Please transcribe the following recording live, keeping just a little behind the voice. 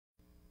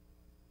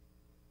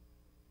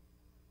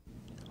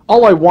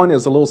All I want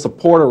is a little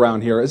support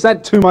around here. Is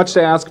that too much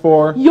to ask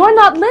for? You're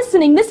not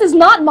listening. This is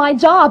not my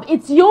job.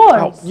 It's yours.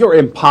 Oh, you're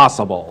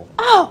impossible.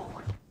 Oh.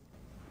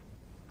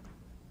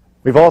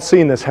 We've all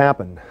seen this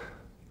happen.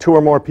 Two or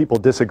more people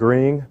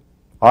disagreeing,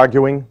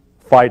 arguing,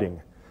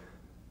 fighting.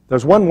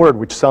 There's one word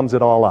which sums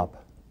it all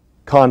up: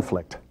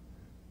 conflict.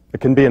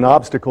 It can be an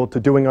obstacle to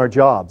doing our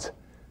jobs.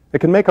 It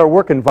can make our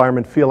work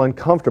environment feel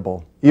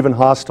uncomfortable, even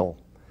hostile.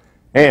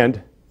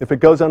 And if it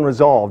goes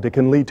unresolved, it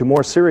can lead to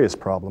more serious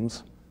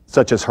problems,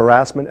 such as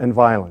harassment and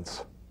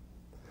violence.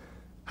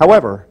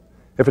 However,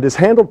 if it is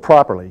handled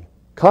properly,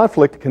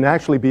 conflict can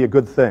actually be a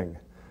good thing.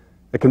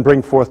 It can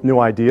bring forth new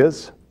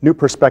ideas, new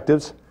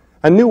perspectives,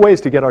 and new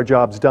ways to get our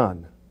jobs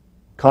done.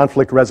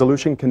 Conflict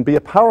resolution can be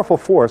a powerful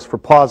force for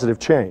positive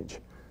change.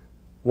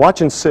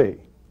 Watch and see.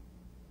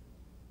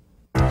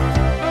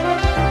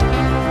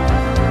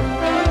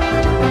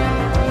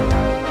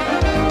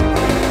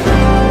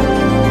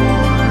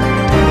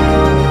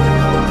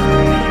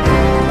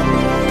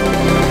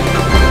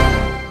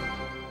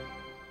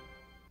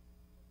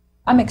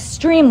 I'm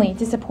extremely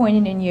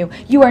disappointed in you.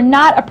 You are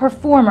not a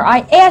performer.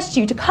 I asked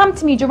you to come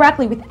to me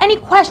directly with any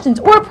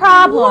questions or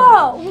problems.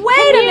 Whoa,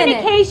 wait a minute.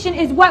 Communication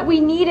is what we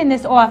need in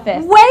this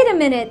office. Wait a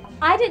minute.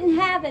 I didn't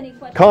have any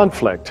questions.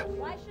 Conflict.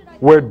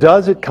 Where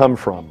does it come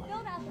from?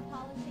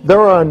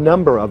 There are a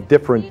number of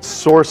different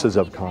sources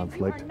of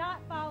conflict,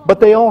 but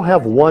they all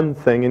have one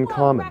thing in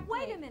common.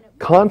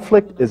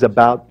 Conflict is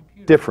about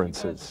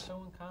differences.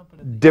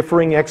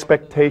 Differing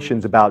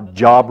expectations about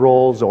job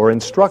roles or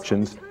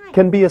instructions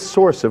can be a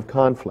source of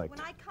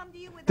conflict.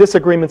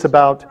 Disagreements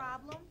about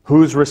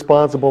who's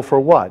responsible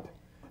for what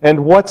and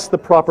what's the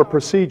proper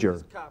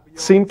procedure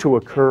seem to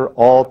occur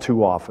all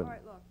too often.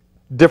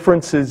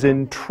 Differences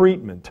in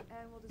treatment,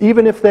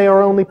 even if they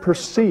are only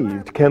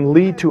perceived, can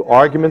lead to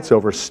arguments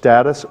over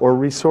status or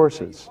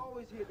resources.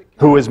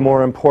 Who is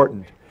more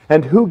important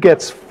and who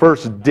gets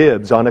first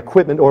dibs on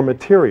equipment or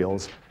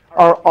materials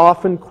are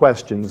often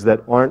questions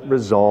that aren't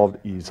resolved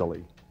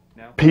easily.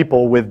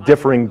 People with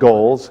differing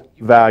goals,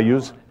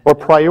 values, or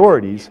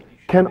priorities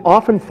can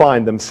often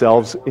find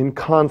themselves in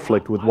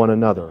conflict with one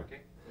another.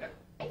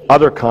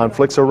 Other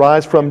conflicts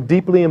arise from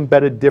deeply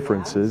embedded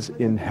differences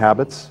in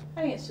habits,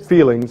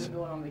 feelings,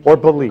 or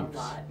beliefs.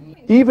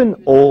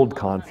 Even old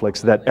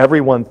conflicts that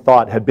everyone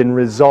thought had been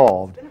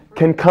resolved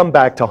can come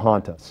back to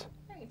haunt us.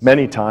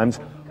 Many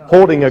times,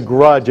 holding a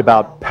grudge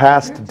about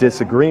past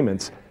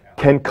disagreements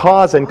can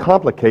cause and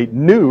complicate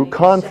new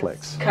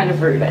conflicts. Kind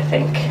of rude, I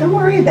think. Don't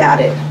worry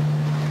about it.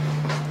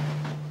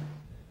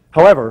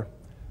 However,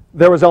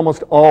 there is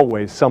almost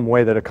always some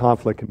way that a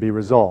conflict can be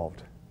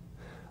resolved.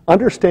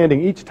 Understanding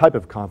each type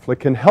of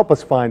conflict can help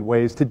us find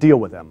ways to deal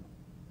with them.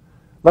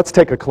 Let's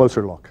take a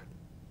closer look.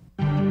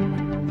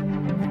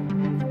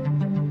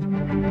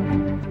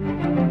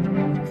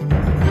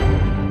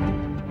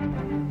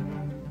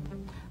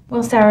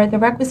 Well, Sarah, the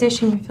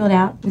requisition you filled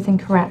out was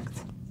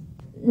incorrect.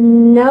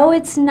 No,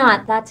 it's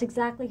not. That's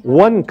exactly how...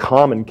 One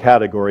common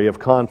category of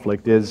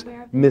conflict is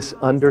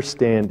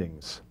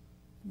misunderstandings.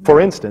 For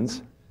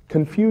instance,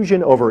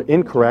 confusion over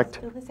incorrect,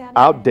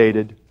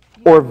 outdated,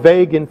 or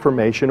vague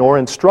information or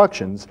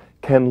instructions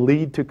can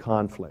lead to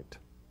conflict.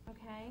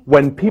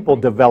 When people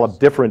develop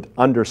different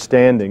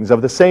understandings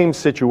of the same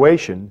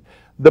situation,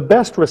 the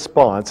best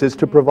response is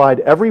to provide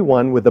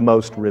everyone with the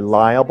most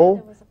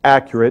reliable,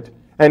 accurate,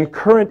 and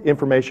current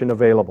information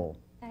available.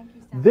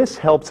 This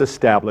helps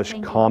establish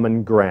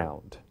common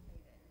ground.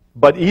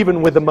 But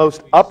even with the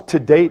most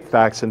up-to-date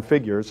facts and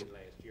figures,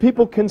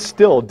 people can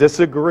still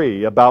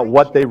disagree about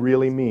what they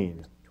really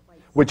mean.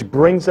 Which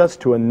brings us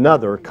to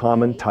another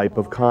common type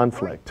of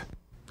conflict.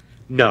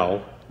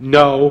 No,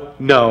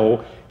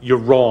 you're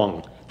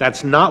wrong.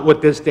 That's not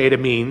what this data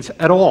means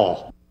at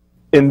all.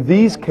 In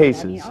these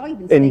cases,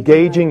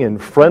 engaging in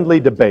friendly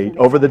debate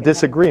over the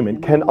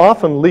disagreement can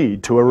often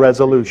lead to a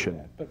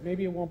resolution.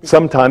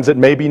 Sometimes it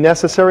may be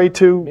necessary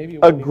to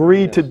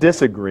agree to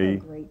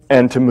disagree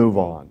and to move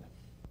on.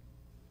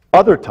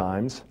 Other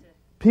times,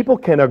 people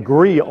can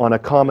agree on a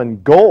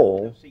common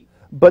goal,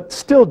 but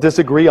still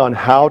disagree on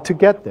how to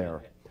get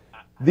there.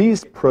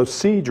 These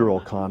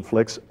procedural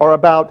conflicts are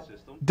about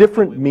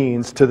different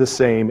means to the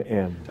same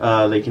end.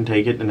 They can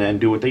take it and then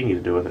do what they need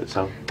to do with it.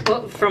 So,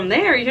 well, from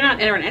there, you're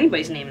not entering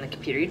anybody's name in the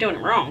computer. You're doing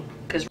it wrong.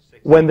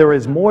 When there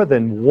is more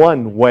than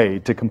one way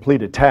to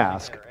complete a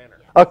task,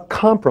 a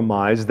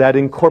compromise that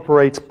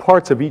incorporates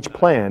parts of each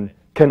plan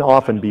can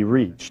often be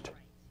reached.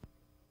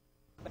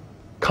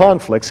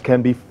 Conflicts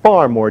can be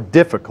far more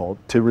difficult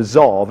to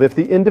resolve if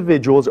the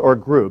individuals or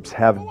groups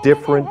have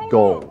different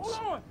goals.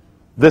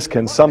 This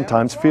can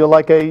sometimes feel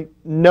like a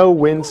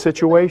no-win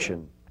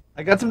situation.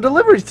 I got some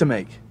deliveries to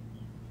make.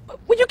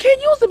 Well, you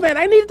can't use the van.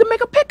 I needed to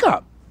make a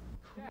pickup.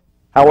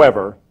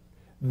 However,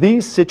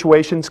 these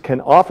situations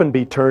can often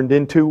be turned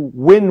into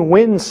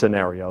win-win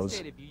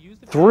scenarios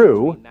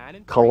through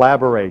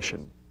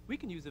collaboration.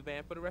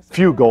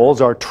 Few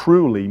goals are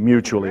truly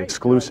mutually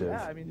exclusive.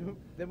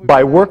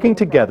 By working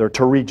together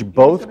to reach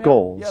both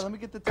goals,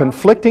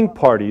 conflicting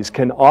parties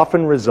can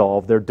often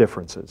resolve their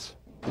differences.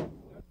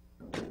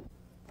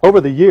 Over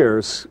the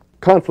years,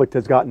 conflict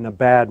has gotten a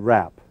bad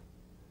rap.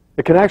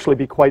 It can actually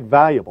be quite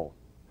valuable.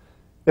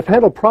 If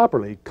handled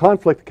properly,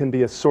 conflict can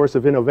be a source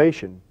of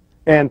innovation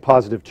and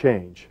positive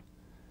change.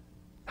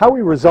 How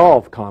we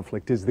resolve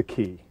conflict is the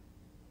key.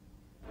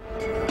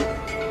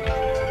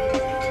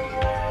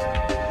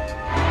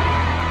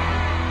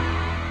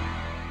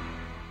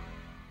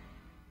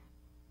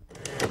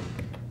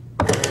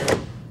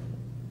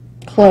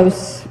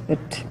 Close,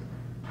 but...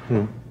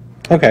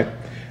 Okay.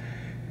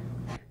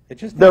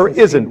 There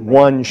isn't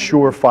one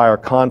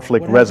surefire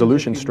conflict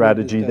resolution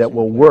strategy that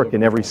will work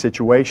in every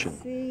situation.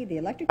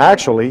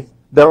 Actually,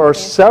 there are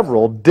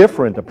several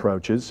different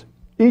approaches,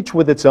 each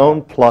with its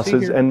own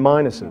pluses and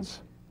minuses.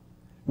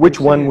 Which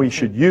one we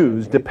should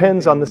use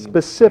depends on the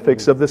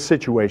specifics of the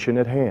situation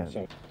at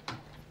hand.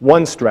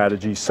 One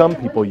strategy some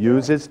people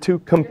use is to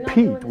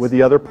compete with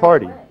the other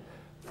party,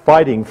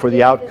 fighting for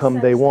the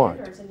outcome they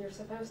want.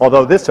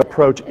 Although this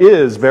approach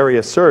is very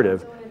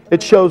assertive,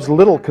 it shows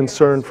little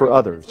concern for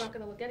others.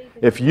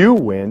 If you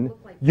win,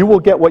 you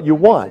will get what you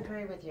want,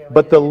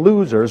 but the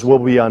losers will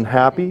be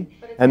unhappy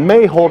and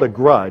may hold a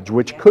grudge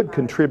which could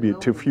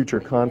contribute to future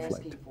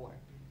conflict.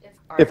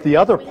 If the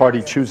other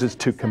party chooses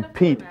to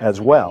compete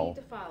as well,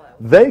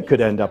 they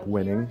could end up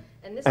winning,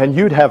 and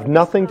you'd have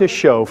nothing to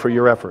show for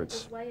your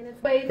efforts.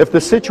 If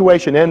the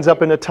situation ends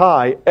up in a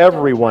tie,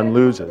 everyone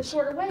loses,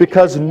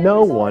 because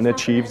no one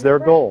achieves their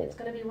goal.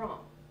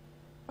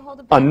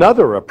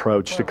 Another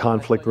approach to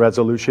conflict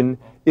resolution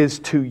is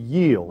to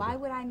yield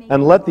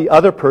and let the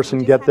other person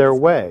get their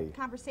way.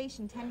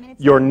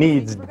 Your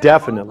needs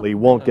definitely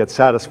won't get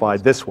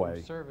satisfied this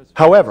way.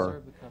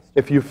 However,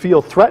 if you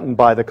feel threatened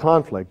by the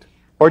conflict,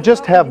 or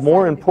just have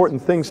more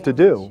important things to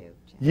do,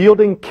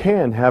 yielding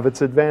can have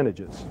its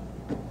advantages.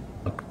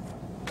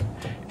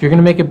 If you're going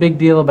to make a big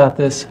deal about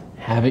this,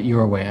 have it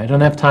your way. I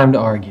don't have time to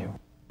argue.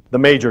 The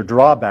major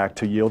drawback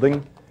to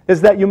yielding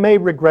is that you may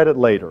regret it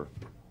later.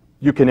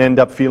 You can end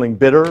up feeling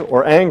bitter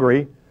or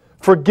angry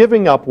for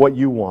giving up what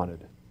you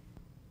wanted.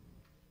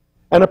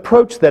 An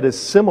approach that is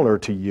similar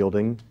to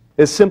yielding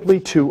is simply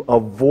to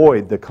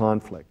avoid the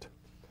conflict.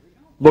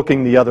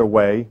 Looking the other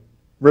way,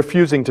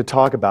 refusing to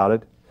talk about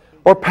it,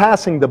 or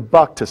passing the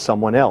buck to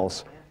someone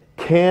else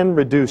can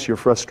reduce your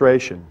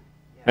frustration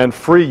and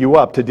free you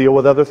up to deal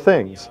with other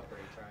things.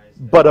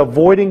 But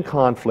avoiding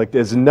conflict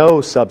is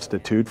no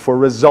substitute for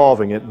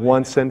resolving it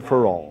once and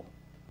for all.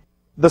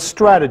 The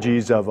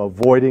strategies of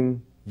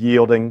avoiding,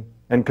 yielding,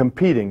 and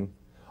competing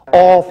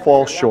all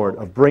fall short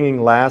of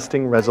bringing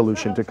lasting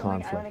resolution to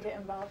conflict.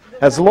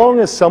 As long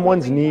as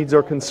someone's needs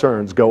or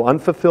concerns go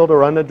unfulfilled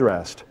or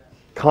unaddressed,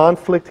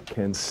 conflict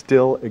can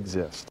still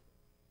exist.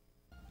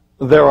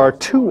 There are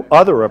two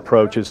other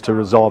approaches to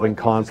resolving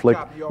conflict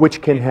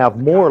which can have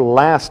more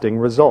lasting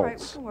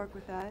results.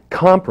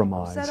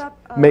 Compromise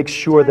makes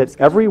sure that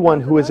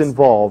everyone who is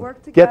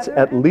involved gets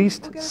at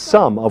least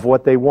some of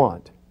what they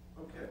want.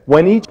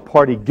 When each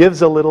party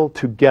gives a little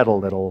to get a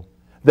little,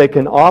 they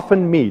can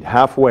often meet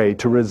halfway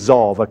to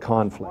resolve a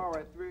conflict.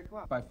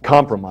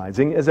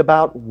 Compromising is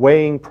about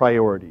weighing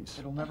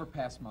priorities.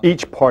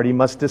 Each party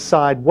must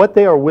decide what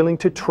they are willing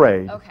to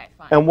trade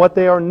and what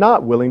they are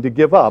not willing to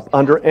give up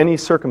under any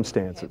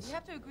circumstances.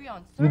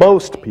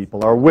 Most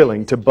people are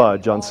willing to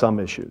budge on some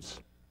issues.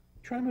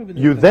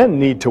 You then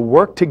need to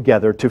work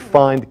together to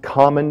find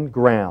common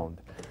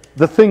ground,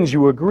 the things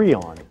you agree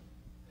on.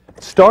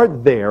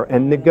 Start there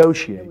and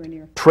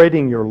negotiate,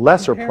 trading your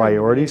lesser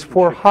priorities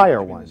for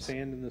higher ones.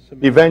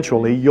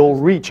 Eventually, you'll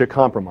reach a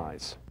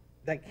compromise.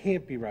 That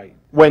can't be right.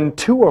 When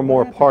two or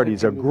more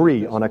parties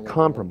agree on a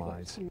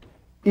compromise,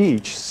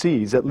 each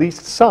sees at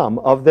least some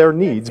of their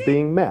needs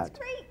being met.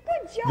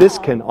 This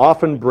can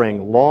often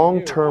bring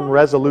long-term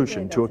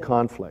resolution to a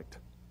conflict.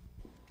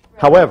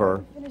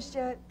 However,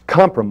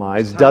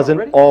 compromise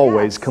doesn't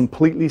always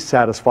completely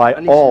satisfy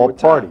all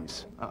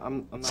parties.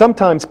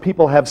 Sometimes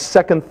people have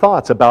second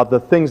thoughts about the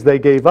things they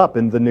gave up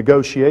in the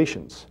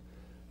negotiations.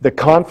 The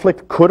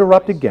conflict could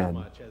erupt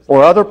again,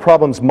 or other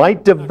problems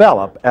might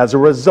develop as a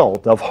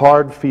result of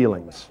hard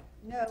feelings.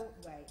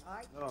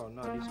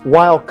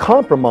 While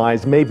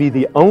compromise may be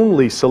the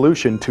only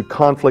solution to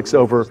conflicts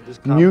over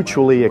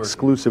mutually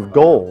exclusive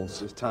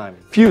goals,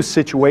 few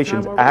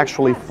situations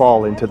actually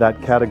fall into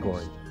that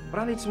category.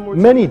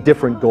 Many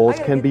different goals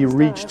can be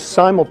reached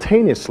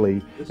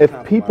simultaneously if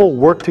people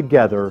work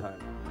together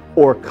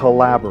or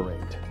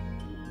collaborate.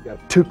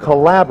 To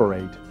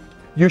collaborate,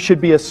 you should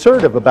be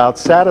assertive about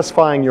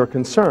satisfying your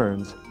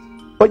concerns,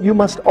 but you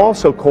must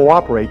also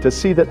cooperate to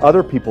see that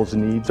other people's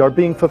needs are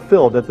being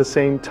fulfilled at the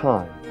same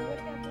time.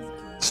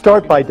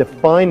 Start by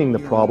defining the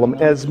problem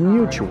as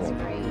mutual,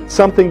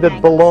 something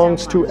that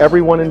belongs to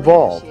everyone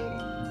involved.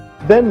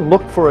 Then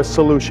look for a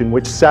solution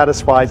which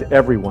satisfies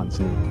everyone's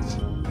needs.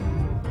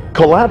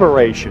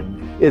 Collaboration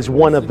is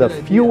one of the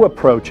few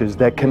approaches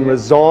that can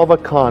resolve a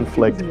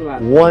conflict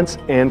once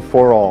and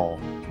for all.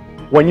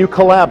 When you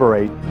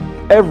collaborate,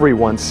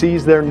 everyone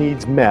sees their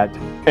needs met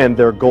and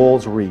their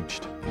goals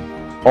reached.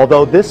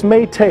 Although this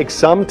may take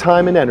some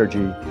time and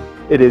energy,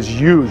 it is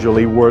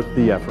usually worth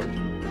the effort.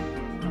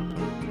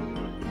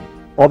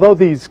 Although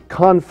these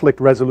conflict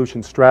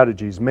resolution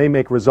strategies may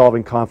make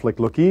resolving conflict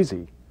look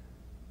easy,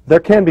 there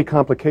can be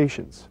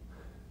complications.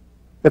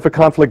 If a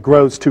conflict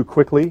grows too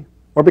quickly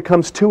or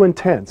becomes too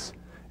intense,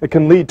 it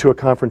can lead to a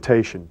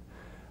confrontation.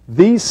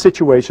 These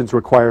situations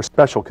require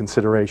special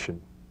consideration.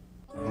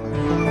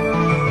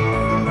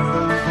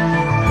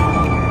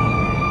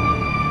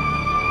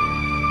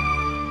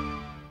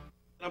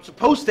 I'm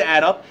supposed to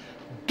add up.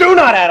 Do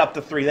not add up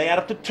to 3. They add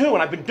up to 2,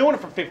 and I've been doing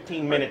it for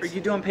 15 minutes. Are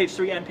you doing page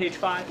 3 and page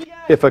 5?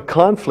 If a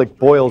conflict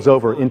boils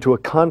over into a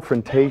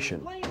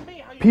confrontation,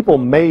 people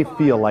may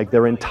feel like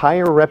their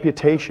entire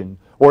reputation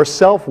or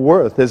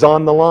self-worth is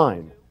on the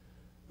line.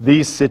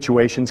 These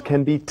situations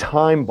can be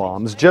time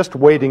bombs just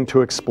waiting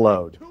to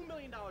explode.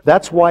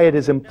 That's why it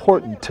is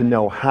important to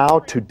know how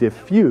to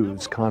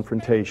diffuse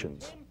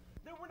confrontations.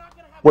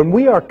 When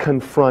we are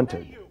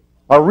confronted,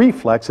 our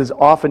reflex is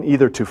often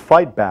either to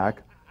fight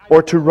back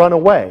or to run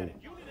away,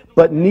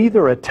 but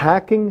neither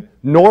attacking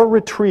nor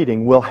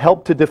retreating will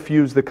help to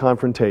diffuse the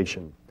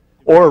confrontation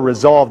or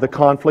resolve the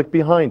conflict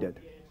behind it.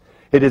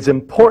 It is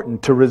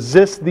important to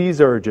resist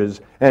these urges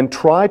and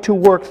try to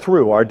work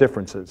through our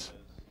differences.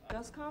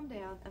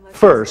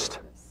 First,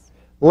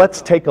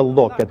 let's take a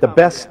look at the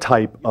best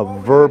type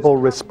of verbal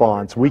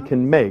response we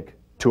can make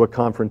to a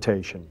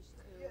confrontation.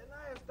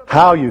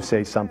 How you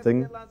say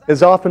something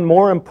is often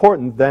more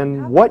important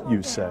than what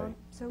you say.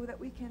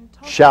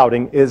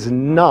 Shouting is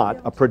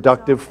not a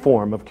productive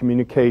form of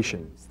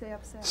communication.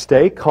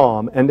 Stay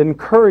calm and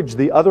encourage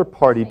the other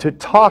party to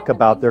talk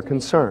about their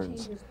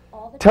concerns.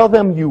 Tell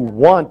them you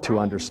want to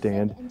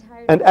understand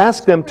and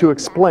ask them to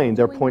explain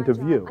their point of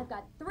view.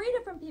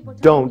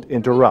 Don't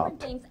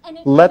interrupt.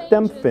 Let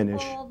them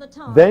finish,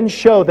 then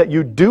show that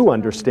you do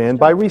understand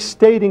by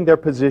restating their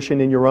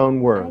position in your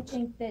own words.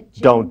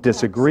 Don't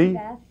disagree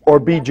or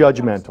be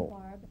judgmental.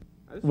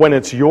 When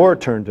it's your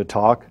turn to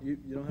talk,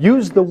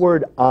 use the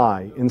word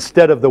I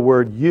instead of the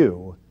word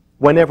you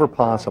whenever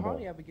possible.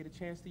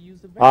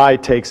 I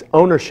takes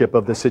ownership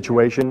of the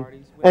situation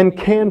and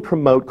can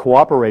promote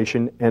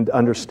cooperation and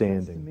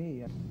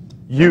understanding.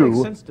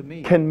 You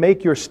can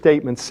make your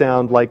statements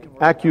sound like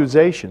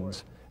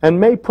accusations and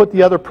may put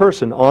the other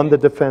person on the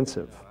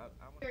defensive.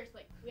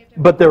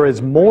 But there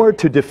is more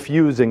to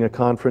diffusing a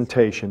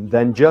confrontation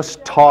than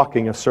just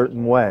talking a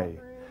certain way.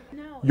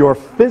 Your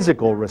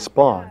physical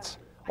response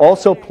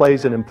also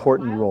plays an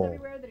important role.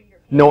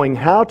 Knowing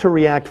how to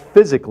react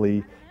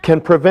physically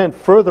can prevent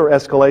further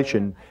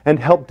escalation and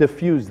help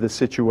diffuse the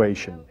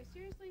situation.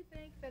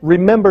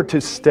 Remember to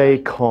stay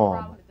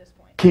calm.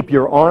 Keep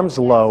your arms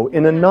low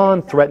in a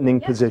non-threatening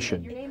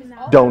position.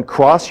 Don't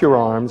cross your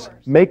arms,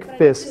 make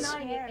fists,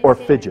 or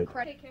fidget.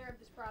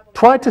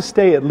 Try to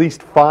stay at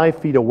least 5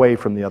 feet away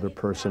from the other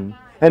person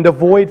and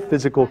avoid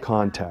physical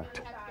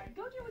contact.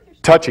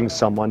 Touching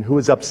someone who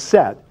is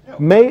upset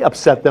may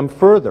upset them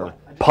further,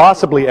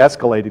 possibly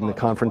escalating the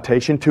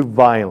confrontation to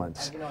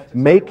violence.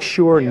 Make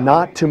sure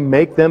not to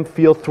make them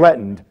feel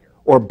threatened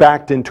or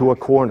backed into a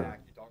corner.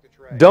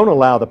 Don't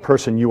allow the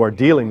person you are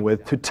dealing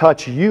with to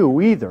touch you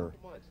either.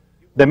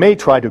 They may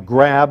try to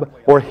grab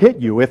or hit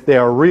you if they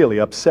are really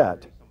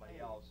upset.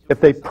 If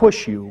they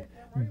push you,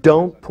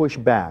 don't push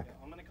back.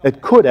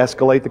 It could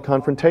escalate the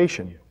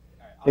confrontation.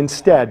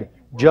 Instead,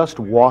 just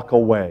walk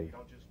away.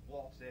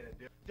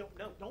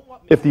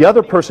 If the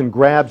other person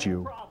grabs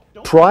you,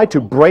 try to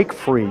break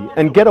free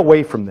and get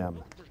away from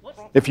them.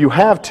 If you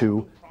have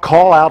to,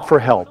 call out for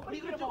help.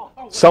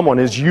 Someone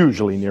is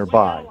usually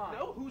nearby.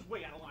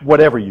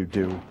 Whatever you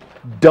do,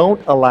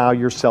 don't allow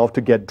yourself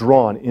to get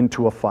drawn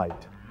into a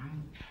fight.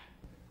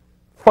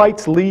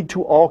 Fights lead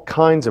to all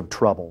kinds of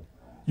trouble.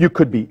 You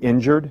could be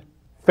injured,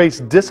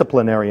 face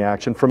disciplinary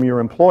action from your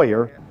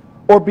employer,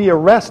 or be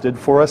arrested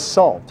for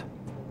assault.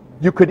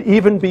 You could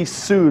even be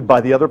sued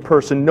by the other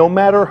person, no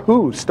matter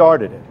who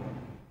started it.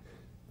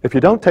 If you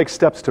don't take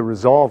steps to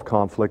resolve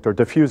conflict or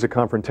diffuse a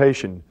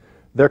confrontation,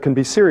 there can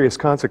be serious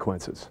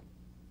consequences.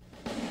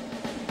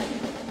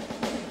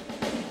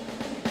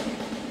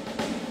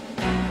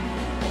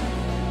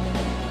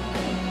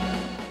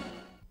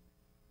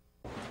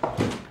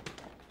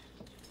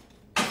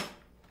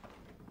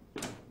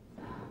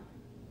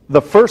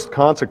 The first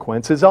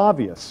consequence is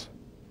obvious.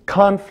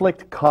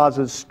 Conflict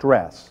causes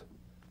stress.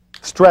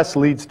 Stress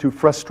leads to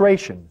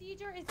frustration.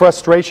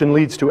 Frustration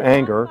leads to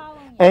anger.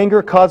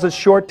 Anger causes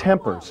short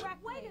tempers.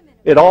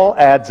 It all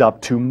adds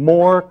up to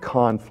more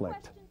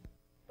conflict.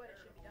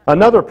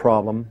 Another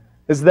problem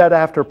is that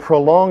after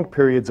prolonged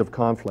periods of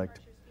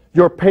conflict,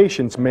 your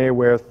patience may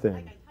wear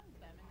thin.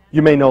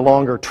 You may no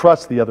longer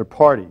trust the other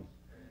party.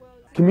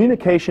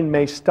 Communication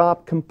may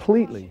stop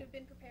completely.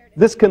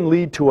 This can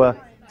lead to a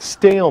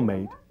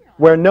stalemate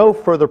where no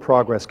further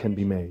progress can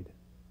be made.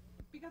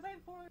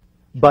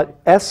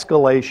 But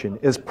escalation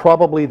is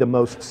probably the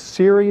most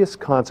serious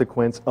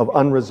consequence of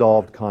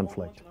unresolved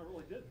conflict.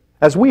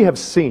 As we have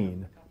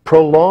seen,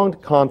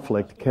 prolonged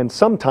conflict can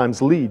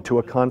sometimes lead to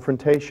a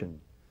confrontation.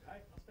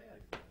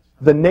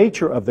 The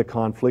nature of the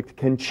conflict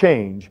can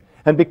change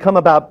and become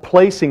about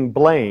placing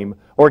blame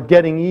or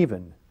getting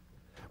even.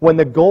 When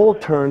the goal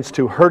turns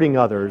to hurting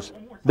others,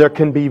 there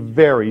can be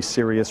very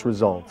serious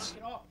results.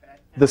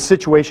 The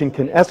situation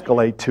can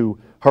escalate to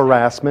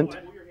harassment,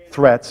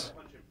 threats,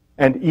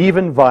 and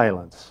even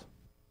violence.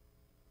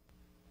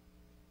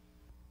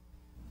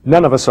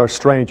 None of us are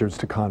strangers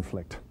to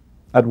conflict.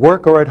 At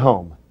work or at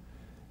home,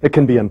 it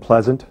can be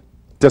unpleasant,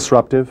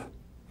 disruptive,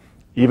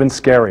 even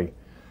scary.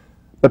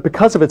 But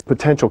because of its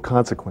potential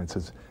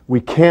consequences,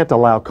 we can't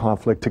allow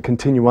conflict to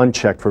continue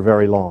unchecked for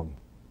very long.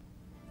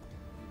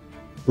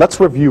 Let's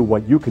review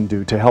what you can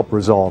do to help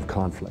resolve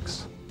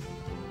conflicts.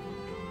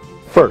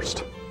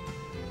 First,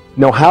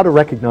 know how to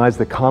recognize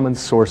the common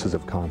sources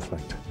of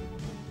conflict.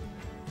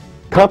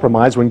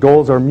 Compromise when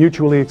goals are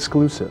mutually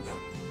exclusive.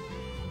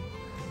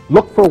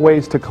 Look for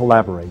ways to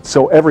collaborate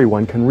so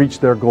everyone can reach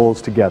their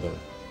goals together.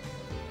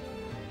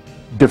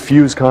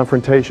 Diffuse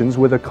confrontations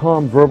with a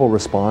calm verbal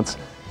response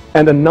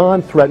and a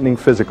non-threatening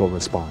physical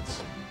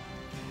response.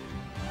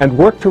 And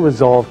work to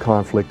resolve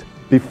conflict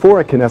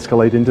before it can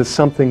escalate into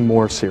something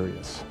more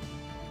serious.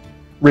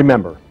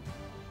 Remember,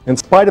 in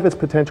spite of its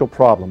potential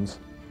problems,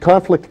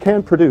 conflict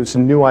can produce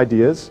new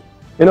ideas,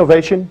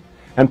 innovation,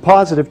 and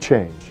positive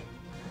change.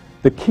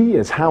 The key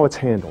is how it's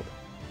handled.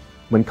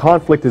 When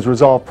conflict is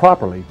resolved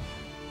properly,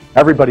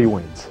 everybody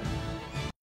wins.